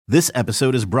This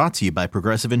episode is brought to you by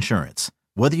Progressive Insurance.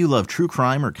 Whether you love true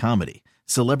crime or comedy,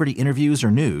 celebrity interviews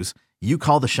or news, you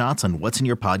call the shots on what's in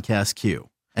your podcast queue.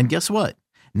 And guess what?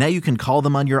 Now you can call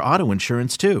them on your auto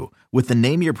insurance too with the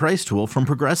Name Your Price tool from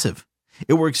Progressive.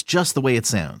 It works just the way it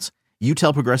sounds. You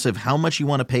tell Progressive how much you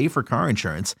want to pay for car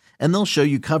insurance, and they'll show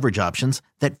you coverage options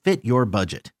that fit your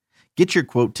budget. Get your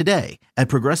quote today at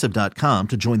Progressive.com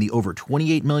to join the over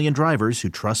 28 million drivers who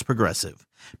trust Progressive.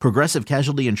 Progressive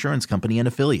Casualty Insurance Company and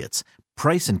Affiliates.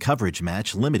 Price and coverage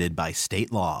match limited by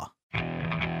state law.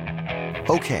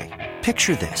 Okay,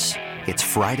 picture this. It's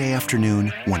Friday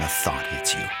afternoon when a thought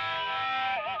hits you.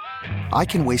 I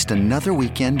can waste another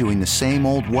weekend doing the same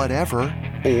old whatever,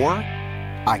 or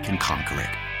I can conquer it.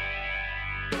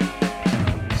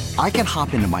 I can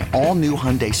hop into my all-new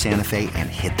Hyundai Santa Fe and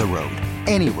hit the road.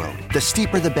 Any road. The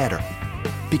steeper, the better.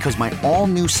 Because my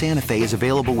all-new Santa Fe is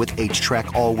available with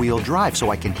H-Track all-wheel drive,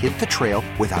 so I can hit the trail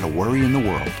without a worry in the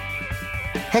world.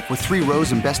 Heck, with 3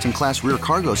 rows and best-in-class rear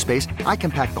cargo space, I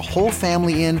can pack the whole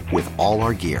family in with all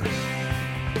our gear.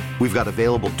 We've got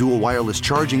available dual wireless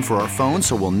charging for our phones,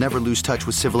 so we'll never lose touch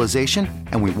with civilization,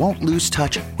 and we won't lose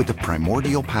touch with the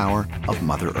primordial power of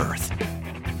Mother Earth.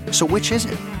 So which is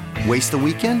it? Waste the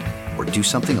weekend or do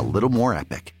something a little more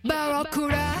epic?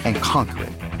 And conquer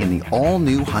it in the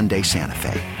all-new Hyundai Santa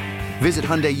Fe. Visit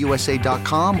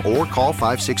HyundaiUSA.com or call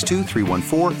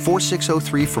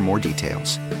 562-314-4603 for more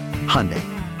details. Hyundai,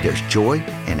 there's joy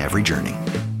in every journey.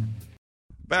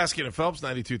 Baskin Phelps,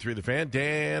 92.3 The Fan.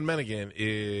 Dan Menningen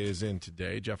is in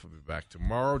today. Jeff will be back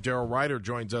tomorrow. Daryl Ryder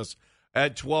joins us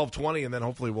at 12:20, and then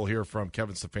hopefully we'll hear from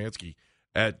Kevin Stefanski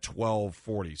at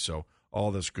 12:40. So all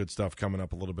this good stuff coming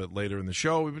up a little bit later in the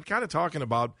show. We've been kind of talking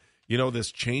about, this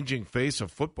changing face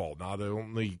of football, not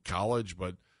only college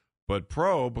but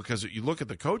pro, because you look at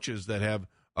the coaches that have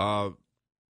are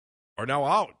now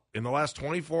out in the last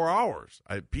 24 hours.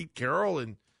 Pete Carroll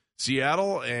in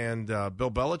Seattle and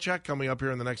Bill Belichick coming up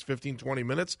here in the next 15, 20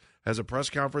 minutes has a press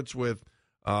conference with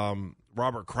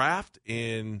Robert Kraft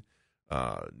in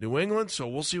New England. So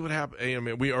we'll see what happens. I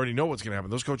mean, we already know what's going to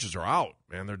happen. Those coaches are out,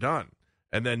 man. They're done.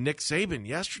 And then Nick Saban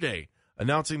yesterday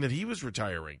announcing that he was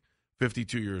retiring,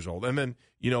 52 years old. And then,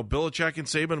 Belichick and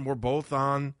Saban were both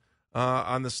on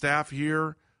the staff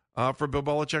here for Bill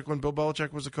Belichick when Bill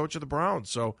Belichick was the coach of the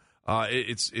Browns. So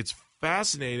it's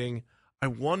fascinating. I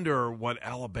wonder what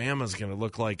Alabama's going to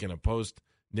look like in a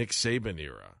post-Nick Saban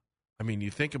era. I mean,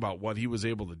 you think about what he was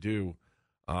able to do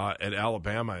at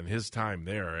Alabama in his time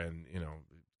there and,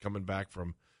 coming back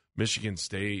from Michigan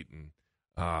State and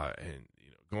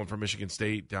going from Michigan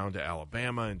State down to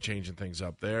Alabama and changing things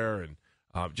up there. And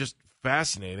just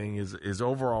fascinating. His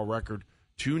overall record,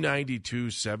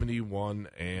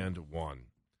 292-71-1.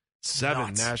 7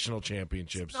 nuts. National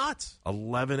championships. It's nuts.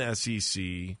 11 SEC.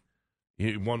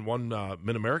 He won one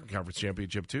Mid-American Conference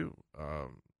championship, too. I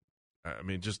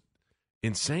mean, just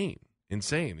insane.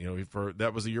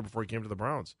 That was the year before he came to the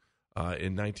Browns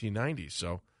in 1990.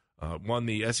 So won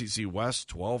the SEC West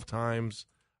 12 times.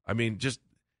 I mean, just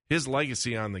his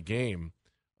legacy on the game,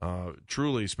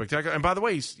 truly spectacular. And by the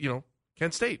way, he's,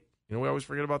 Kent State. We always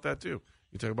forget about that too.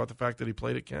 You talk about the fact that he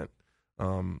played at Kent.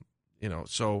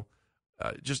 So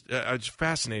just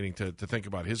fascinating to think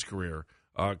about his career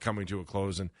coming to a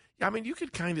close. And yeah, I mean, you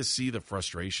could kind of see the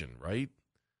frustration, right?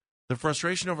 The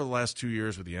frustration over the last 2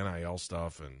 years with the NIL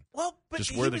stuff and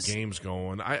just where the game's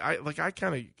going. I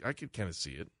could kind of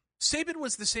see it. Saban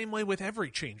was the same way with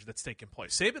every change that's taken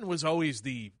place. Saban was always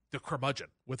the curmudgeon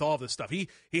with all this stuff. He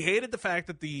hated the fact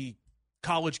that the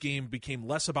college game became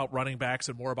less about running backs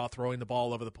and more about throwing the ball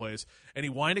all over the place. And he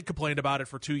whined and complained about it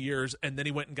for 2 years, and then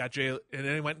he went and got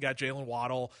Jalen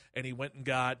Waddle, and he went and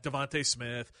got Devontae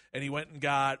Smith, and he went and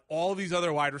got all of these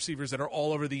other wide receivers that are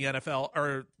all over the NFL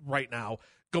or right now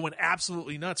going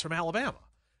absolutely nuts from Alabama.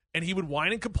 And he would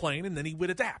whine and complain, and then he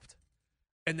would adapt.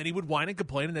 And then he would whine and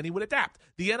complain, and then he would adapt.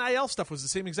 The NIL stuff was the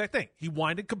same exact thing. He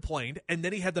whined and complained, and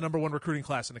then he had the number 1 recruiting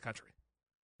class in the country.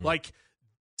 Like,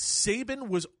 Saban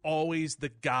was always the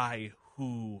guy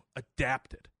who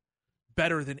adapted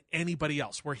better than anybody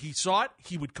else. Where he saw it,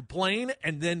 he would complain,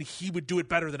 and then he would do it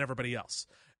better than everybody else.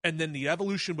 And then the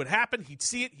evolution would happen. He'd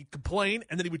see it, he'd complain,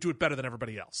 and then he would do it better than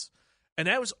everybody else. And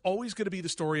that was always going to be the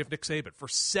story of Nick Saban for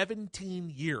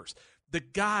 17 years. The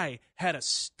guy had a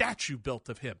statue built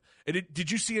of him. And did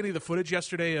you see any of the footage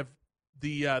yesterday of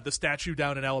the statue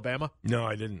down in Alabama? No,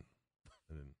 I didn't.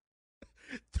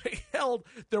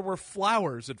 There were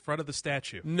flowers in front of the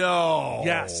statue. No.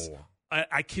 Yes.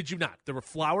 I kid you not. There were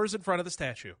flowers in front of the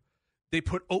statue. They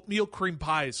put oatmeal cream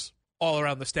pies all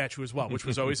around the statue as well, which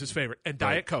was always his favorite. And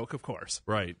Diet Coke, of course.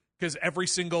 Right. Because every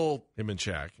single... Him and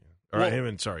Shaq. Or him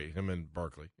and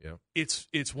Barkley. Yeah,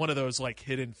 it's one of those like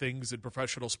hidden things in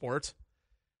professional sports.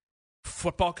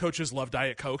 Football coaches love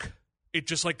Diet Coke. It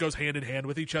just like goes hand in hand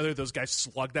with each other. Those guys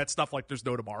slug that stuff like there's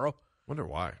no tomorrow. Wonder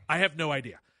why. I have no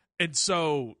idea. And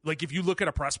so, like, if you look at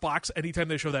a press box, anytime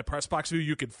they show that press box view,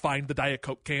 you can find the Diet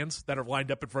Coke cans that are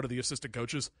lined up in front of the assistant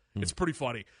coaches. It's pretty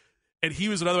funny. And he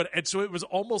was another one. And so it was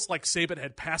almost like Saban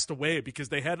had passed away because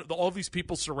they had all these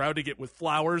people surrounding it with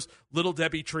flowers, Little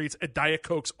Debbie treats, and Diet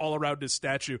Cokes all around his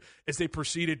statue as they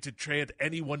proceeded to chant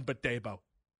anyone but Dabo.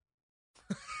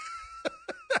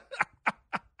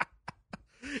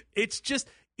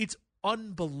 It's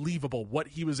unbelievable what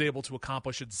he was able to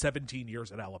accomplish in 17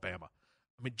 years at Alabama.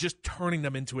 I mean, just turning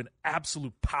them into an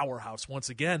absolute powerhouse once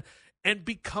again and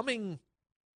becoming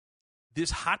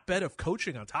this hotbed of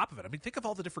coaching on top of it. I mean, think of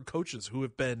all the different coaches who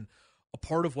have been a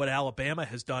part of what Alabama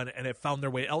has done and have found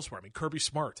their way elsewhere. I mean, Kirby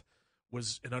Smart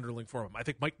was an underling for him. I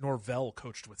think Mike Norvell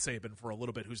coached with Saban for a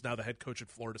little bit, who's now the head coach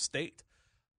at Florida State.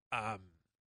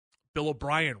 Bill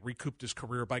O'Brien recouped his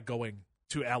career by going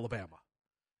to Alabama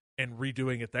and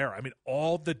redoing it there. I mean,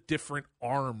 all the different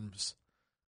arms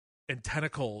and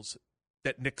tentacles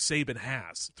that Nick Saban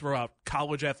has throughout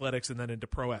college athletics and then into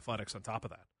pro athletics on top of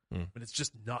that. I mean, it's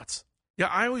just nuts. Yeah,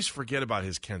 I always forget about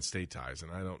his Kent State ties,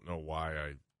 and I don't know why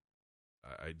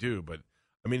I do, but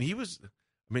I mean, he was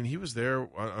there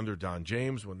under Don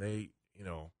James when they,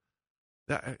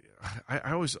 that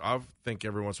I think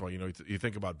every once in a while, you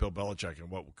think about Bill Belichick and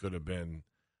what could have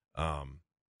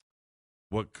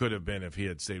been if he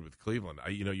had stayed with Cleveland.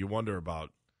 You wonder about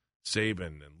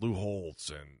Saban and Lou Holtz,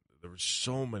 and there were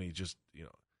so many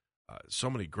so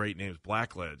many great names,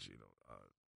 Blackledge,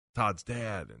 Todd's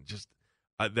dad, and just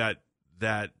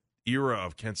that era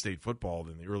of Kent State football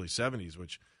in the early 70s,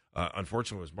 which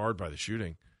unfortunately was marred by the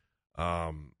shooting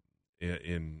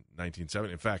in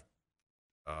 1970. In fact,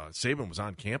 Saban was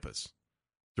on campus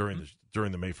during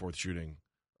the May 4th shooting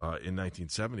in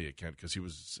 1970 at Kent, because he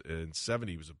was in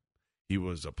 70 he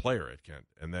was a player at Kent,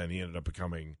 and then he ended up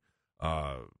becoming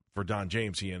for Don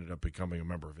James, he ended up becoming a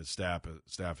member of his staff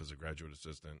as a graduate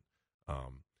assistant,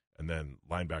 and then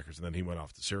linebackers, and then he went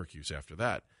off to Syracuse after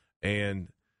that. And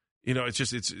it's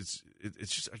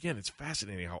just again, it's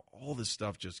fascinating how all this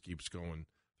stuff just keeps going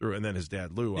through. And then his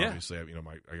dad Lou, obviously, I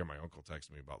got my uncle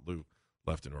texting me about Lou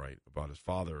left and right about his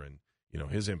father and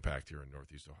his impact here in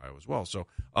Northeast Ohio as well. So,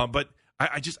 but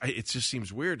it just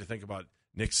seems weird to think about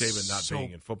Nick Saban not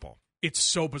being in football. It's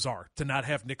so bizarre to not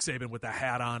have Nick Saban with the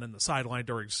hat on and the sideline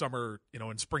during summer,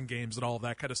 in spring games and all of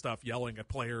that kind of stuff, yelling at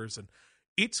players. And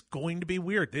it's going to be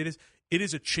weird. It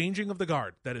is a changing of the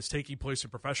guard that is taking place in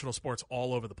professional sports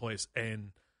all over the place.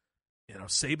 And,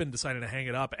 Saban decided to hang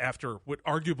it up after what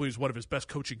arguably is one of his best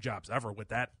coaching jobs ever with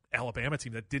that Alabama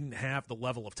team that didn't have the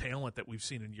level of talent that we've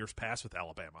seen in years past with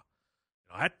Alabama.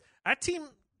 That team,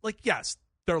 yes,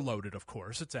 they're loaded, of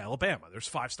course. It's Alabama. There's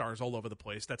 5 stars all over the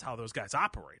place. That's how those guys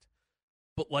operate.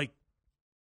 But,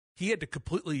 he had to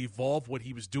completely evolve what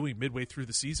he was doing midway through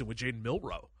the season with Jaden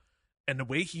Milroe. And the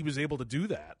way he was able to do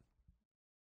that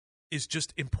is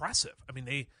just impressive. I mean,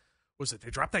 they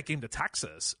dropped that game to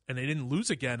Texas, and they didn't lose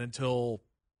again until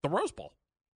the Rose Bowl.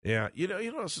 Yeah,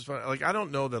 this is funny. I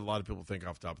don't know that a lot of people think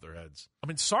off the top of their heads. I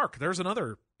mean, Sark, there's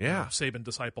another Saban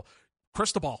disciple.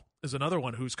 Cristobal is another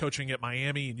one who's coaching at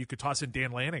Miami, and you could toss in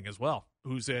Dan Lanning as well,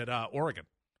 who's at Oregon.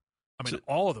 I mean,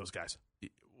 all of those guys.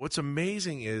 What's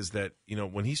amazing is that,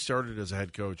 when he started as a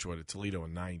head coach at Toledo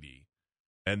in 90,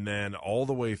 and then all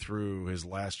the way through his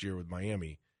last year with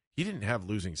Miami, he didn't have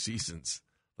losing seasons.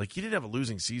 He didn't have a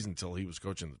losing season until he was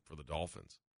coaching for the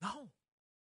Dolphins. No.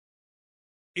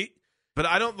 But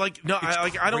I don't I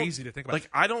don't crazy to think about.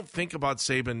 I don't think about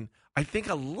Saban. I think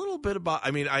a little bit about.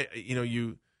 I mean,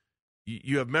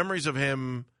 you have memories of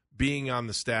him being on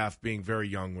the staff, being very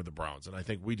young with the Browns, and I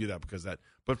think we do that because of that.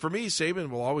 But for me, Saban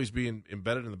will always be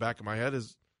embedded in the back of my head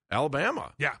as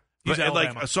Alabama. Yeah, he's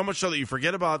Alabama. So much so that you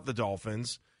forget about the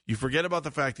Dolphins, you forget about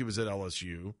the fact he was at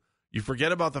LSU, you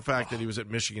forget about the fact that he was at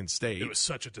Michigan State. It was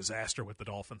such a disaster with the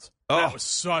Dolphins. That was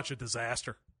such a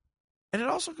disaster. And it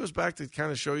also goes back to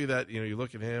kind of show you that, you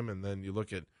look at him and then you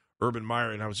look at Urban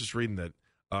Meyer, and I was just reading that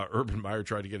Urban Meyer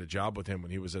tried to get a job with him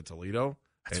when he was at Toledo.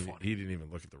 That's and funny. He didn't even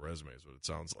look at the resume, is what it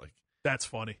sounds like. That's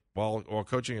funny. While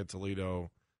coaching at Toledo,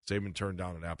 Saban turned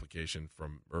down an application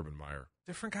from Urban Meyer.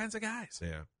 Different kinds of guys.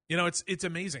 Yeah. It's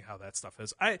amazing how that stuff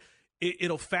is.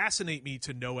 It'll fascinate me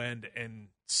to no end, and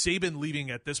Saban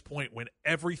leaving at this point when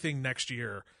everything next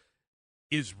year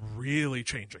is really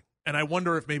changing. And I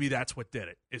wonder if maybe that's what did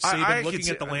it. Is Saban looking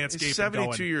at the landscape he's and 72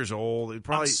 going, years old.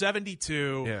 I'm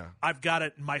 72. Yeah. I've got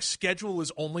it. My schedule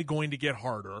is only going to get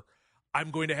harder.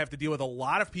 I'm going to have to deal with a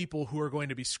lot of people who are going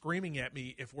to be screaming at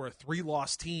me if we're a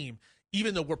 3-loss team,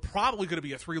 even though we're probably going to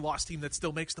be a 3-loss team that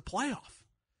still makes the playoff.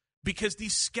 Because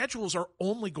these schedules are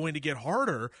only going to get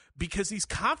harder because these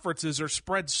conferences are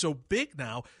spread so big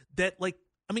now that,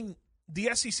 the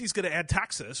SEC is going to add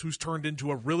Texas, who's turned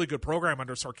into a really good program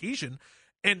under Sarkisian,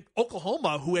 and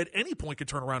Oklahoma, who at any point could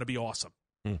turn around and be awesome.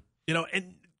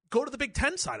 And go to the Big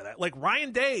Ten side of that. Like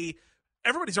Ryan Day,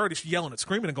 everybody's already yelling and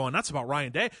screaming and going nuts about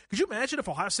Ryan Day. Could you imagine if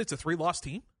Ohio State's a 3-loss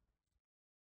team?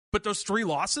 But those 3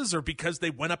 losses are because they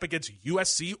went up against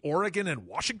USC, Oregon, and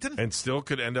Washington? And still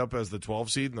could end up as the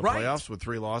 12 seed in the playoffs with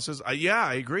 3 losses?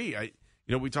 I agree.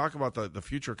 We talk about the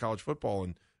future of college football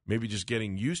and maybe just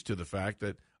getting used to the fact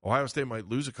that Ohio State might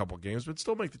lose a couple games but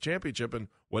still make the championship. And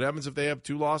what happens if they have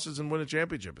 2 losses and win a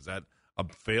championship? Is that a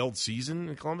failed season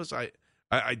in Columbus? I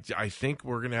think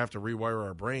we're going to have to rewire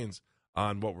our brains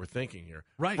on what we're thinking here.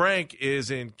 Right. Frank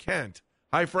is in Kent.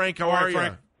 Hi, Frank. How are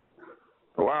you?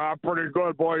 Well, I'm pretty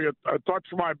good, boy. You touch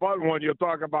my button when you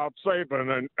talk about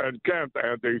Saban and Kent,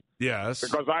 Andy. Yes.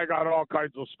 Because I got all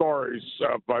kinds of stories.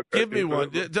 But give me one.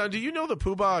 Do you know the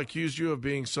Poobah accused you of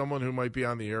being someone who might be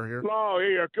on the air here? No,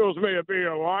 he accused me of being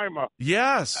Lima.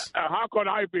 Yes. How could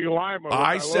I be Lima?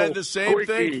 I said the same squeaky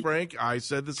thing, Frank. I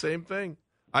said the same thing.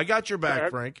 I got your back,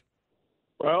 Frank.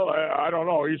 Well, I don't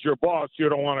know. He's your boss. You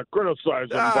don't want to criticize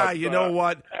him. But, you know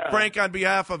what? Frank, on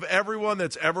behalf of everyone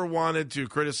that's ever wanted to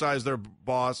criticize their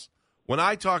boss, when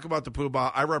I talk about the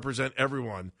Poobah, I represent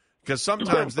everyone because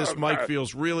sometimes this mic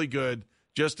feels really good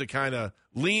just to kind of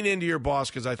lean into your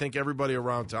boss because I think everybody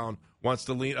around town wants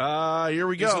to lean. Here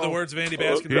we go. These are the words of Andy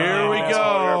Baskin. Here we go.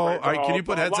 All right, can you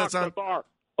put headsets on? Lock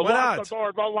not? the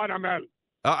door. Don't let him in.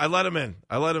 I let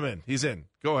him in. He's in.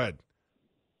 Go ahead.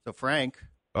 So, Frank.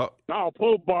 Now,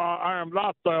 Poobah, I am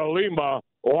not Lima.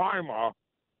 If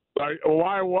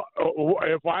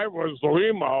I was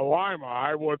Lima,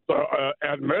 I would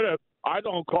admit it. I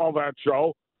don't call that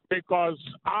show because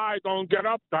I don't get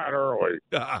up that early.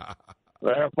 At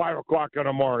 5 o'clock in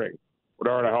the morning,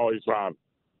 whatever the hell he's on.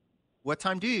 What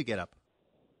time do you get up?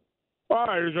 Well,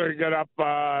 I usually get up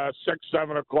 6,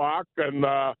 7 o'clock, and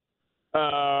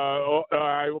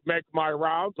I make my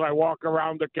rounds. I walk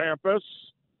around the campus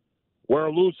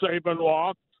where Lou Saban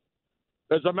walked.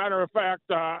 As a matter of fact,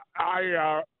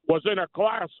 I was in a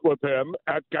class with him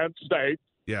at Kent State.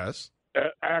 Yes.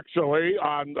 Actually,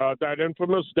 on that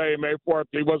infamous day, May 4th,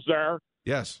 he was there.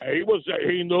 Yes.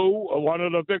 He knew one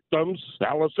of the victims,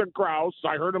 Allison Krause.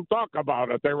 I heard him talk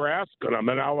about it. They were asking him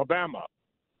in Alabama.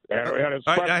 All right,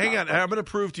 now, hang on. I'm going to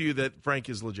prove to you that Frank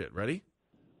is legit. Ready?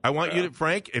 I want you to,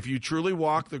 Frank, if you truly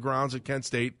walk the grounds at Kent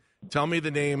State, tell me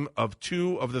the name of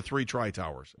 2 of the 3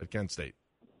 Tri-Towers at Kent State.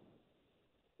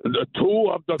 The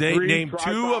 2 of the 3 Name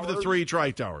Tri-Towers? 2 of the 3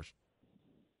 Tri-Towers.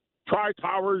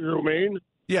 Tri-Towers, you mean?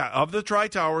 Yeah, of the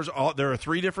Tri-Towers, there are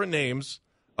 3 different names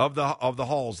of the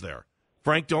halls there.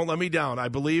 Frank, don't let me down. I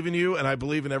believe in you, and I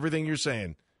believe in everything you're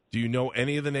saying. Do you know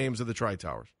any of the names of the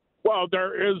Tri-Towers? Well,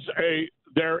 there is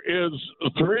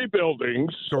 3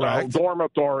 buildings,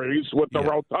 dormitories with the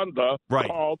rotunda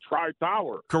called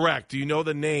Tri-Tower. Correct. Do you know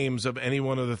the names of any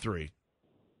one of the 3?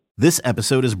 This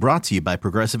episode is brought to you by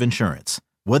Progressive Insurance.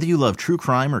 Whether you love true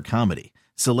crime or comedy,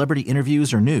 celebrity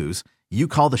interviews or news, you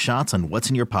call the shots on what's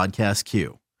in your podcast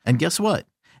queue. And guess what?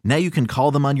 Now you can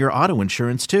call them on your auto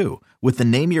insurance too with the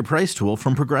Name Your Price tool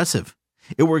from Progressive.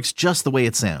 It works just the way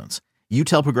it sounds. You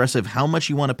tell Progressive how much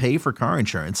you want to pay for car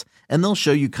insurance, and they'll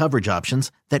show you coverage options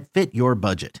that fit your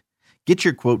budget. Get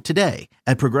your quote today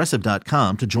at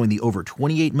Progressive.com to join the over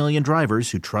 28 million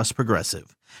drivers who trust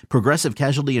Progressive. Progressive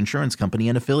Casualty Insurance Company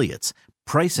and Affiliates.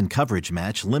 Price and coverage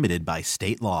match limited by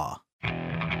state law.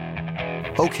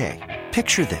 Okay,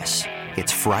 picture this.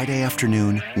 It's Friday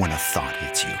afternoon when a thought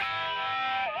hits you.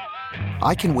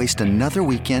 I can waste another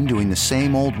weekend doing the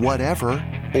same old whatever,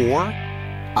 or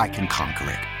I can conquer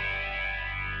it.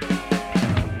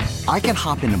 I can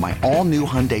hop into my all-new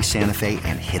Hyundai Santa Fe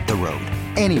and hit the road.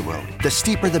 Any road. The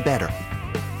steeper, the better.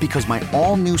 Because my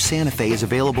all-new Santa Fe is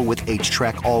available with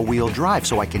H-Track all-wheel drive,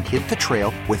 so I can hit the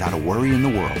trail without a worry in the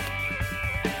world.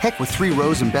 Heck, with 3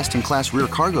 rows and best-in-class rear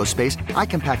cargo space, I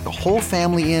can pack the whole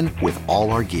family in with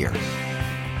all our gear.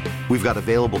 We've got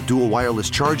available dual wireless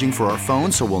charging for our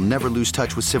phones, so we'll never lose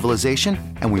touch with civilization,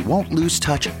 and we won't lose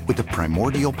touch with the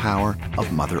primordial power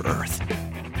of Mother Earth.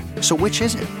 So which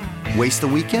is it? Waste the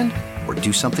weekend or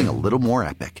do something a little more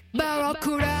epic?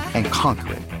 And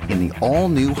conquer it in the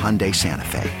all-new Hyundai Santa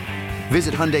Fe.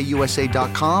 Visit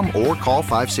HyundaiUSA.com or call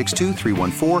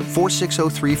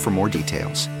 562-314-4603 for more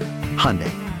details.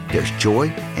 Hyundai, there's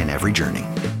joy in every journey.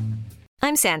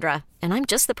 I'm Sandra, and I'm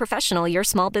just the professional your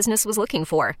small business was looking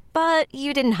for. But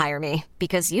you didn't hire me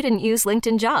because you didn't use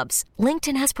LinkedIn Jobs.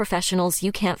 LinkedIn has professionals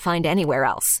you can't find anywhere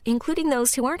else, including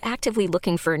those who aren't actively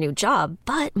looking for a new job,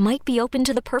 but might be open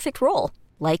to the perfect role,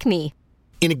 like me.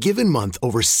 In a given month,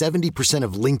 over 70%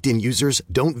 of LinkedIn users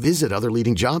don't visit other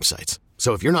leading job sites.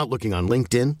 So if you're not looking on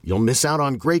LinkedIn, you'll miss out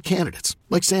on great candidates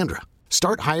like Sandra.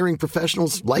 Start hiring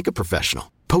professionals like a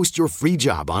professional. Post your free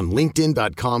job on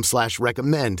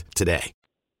linkedin.com/recommend today.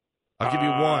 I'll give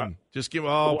you one. Just give.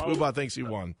 Poobah thinks he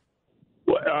won.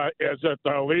 Is it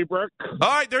Liebrick? All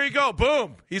right, there you go.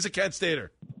 Boom. He's a Kent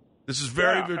Stater. This is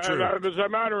very true. And, as a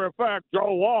matter of fact,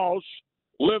 Joe Walsh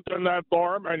lived in that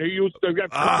dorm, and he used to get.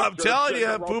 I'm telling you,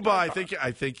 Poobah.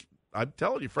 I think. I'm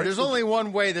telling you, Frank. There's only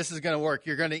one way this is going to work.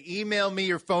 You're going to email me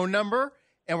your phone number,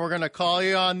 and we're going to call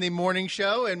you on the morning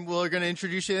show, and we're going to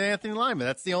introduce you to Anthony Lyman.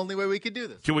 That's the only way we could do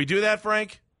this. Can we do that,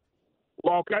 Frank?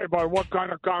 Well, okay, but what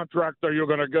kind of contract are you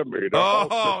going to give me? He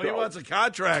wants a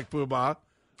contract, Poobah.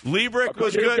 Liebrick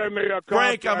was good.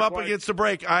 Frank, I'm up against the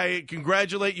break. I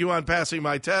congratulate you on passing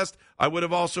my test. I would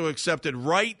have also accepted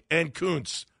Wright and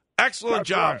Kuntz. Excellent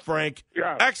job, right. Frank.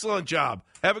 Yeah. Excellent job.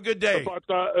 Have a good day. But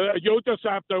you just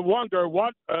have to wonder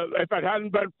what if it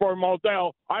hadn't been for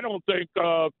Modell. I don't think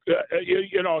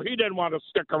he didn't want to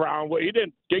stick around. He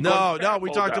didn't. No. We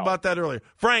talked about that earlier.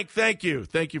 Frank, thank you.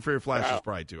 Thank you for your flashes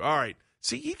pride too. All right.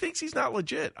 See, he thinks he's not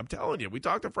legit. I'm telling you. We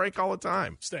talk to Frank all the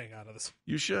time. Staying out of this.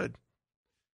 You should.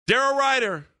 Darryl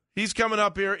Ryder. He's coming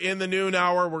up here in the noon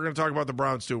hour. We're going to talk about the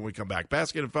Browns too when we come back.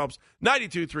 Baskin Phelps,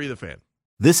 92.3 The Fan.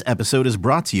 This episode is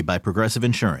brought to you by Progressive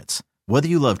Insurance. Whether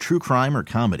you love true crime or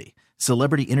comedy,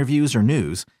 celebrity interviews or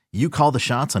news, you call the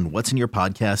shots on what's in your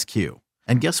podcast queue.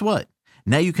 And guess what?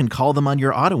 Now you can call them on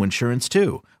your auto insurance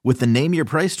too with the Name Your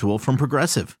Price tool from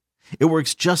Progressive. It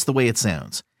works just the way it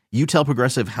sounds. You tell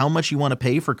Progressive how much you want to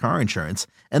pay for car insurance,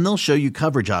 and they'll show you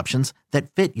coverage options that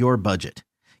fit your budget.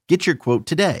 Get your quote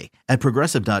today at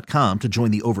Progressive.com to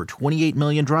join the over 28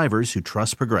 million drivers who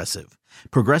trust Progressive.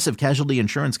 Progressive Casualty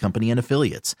Insurance Company and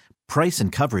Affiliates. Price and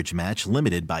coverage match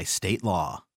limited by state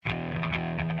law.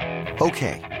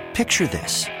 Okay, picture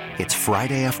this. It's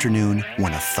Friday afternoon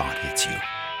when a thought hits you.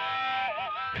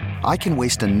 I can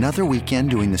waste another weekend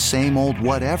doing the same old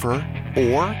whatever,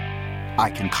 or I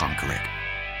can conquer it.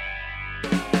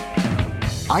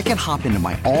 I can hop into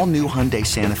my all-new Hyundai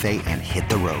Santa Fe and hit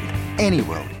the road. Any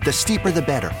road. The steeper, the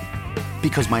better.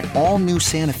 Because my all-new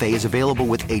Santa Fe is available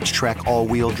with H-Track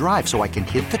all-wheel drive, so I can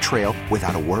hit the trail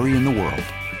without a worry in the world.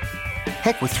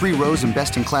 Heck, with 3 rows and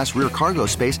best-in-class rear cargo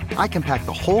space, I can pack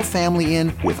the whole family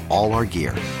in with all our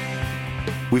gear.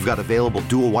 We've got available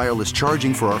dual wireless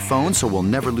charging for our phones, so we'll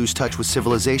never lose touch with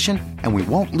civilization, and we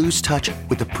won't lose touch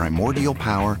with the primordial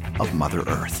power of Mother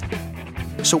Earth.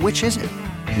 So which is it?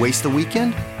 Waste the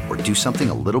weekend or do something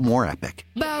a little more epic?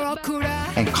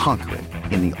 And conquer it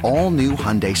in the all-new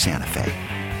Hyundai Santa Fe.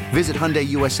 Visit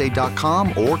HyundaiUSA.com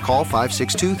or call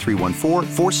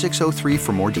 562-314-4603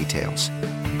 for more details.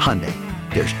 Hyundai,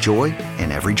 there's joy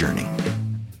in every journey.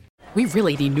 We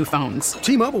really need new phones.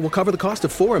 T-Mobile will cover the cost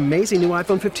of 4 amazing new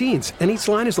iPhone 15s, and each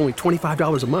line is only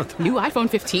 $25 a month. New iPhone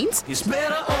 15s? It's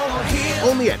better over here.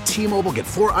 Only at T-Mobile, get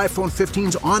 4 iPhone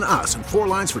 15s on us and 4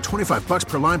 lines for $25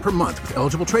 per line per month with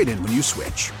eligible trade-in when you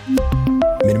switch.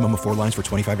 Minimum of 4 lines for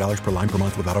 $25 per line per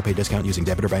month with autopay discount using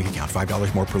debit or bank account.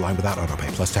 $5 more per line without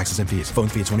autopay, plus taxes and fees. Phone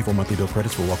fee at 24 monthly bill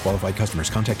credits for well-qualified customers.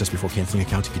 Contact us before canceling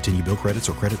account to continue bill credits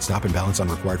or credit stop and balance on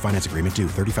required finance agreement due.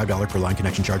 $35 per line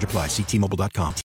connection charge applies. See T-Mobile.com.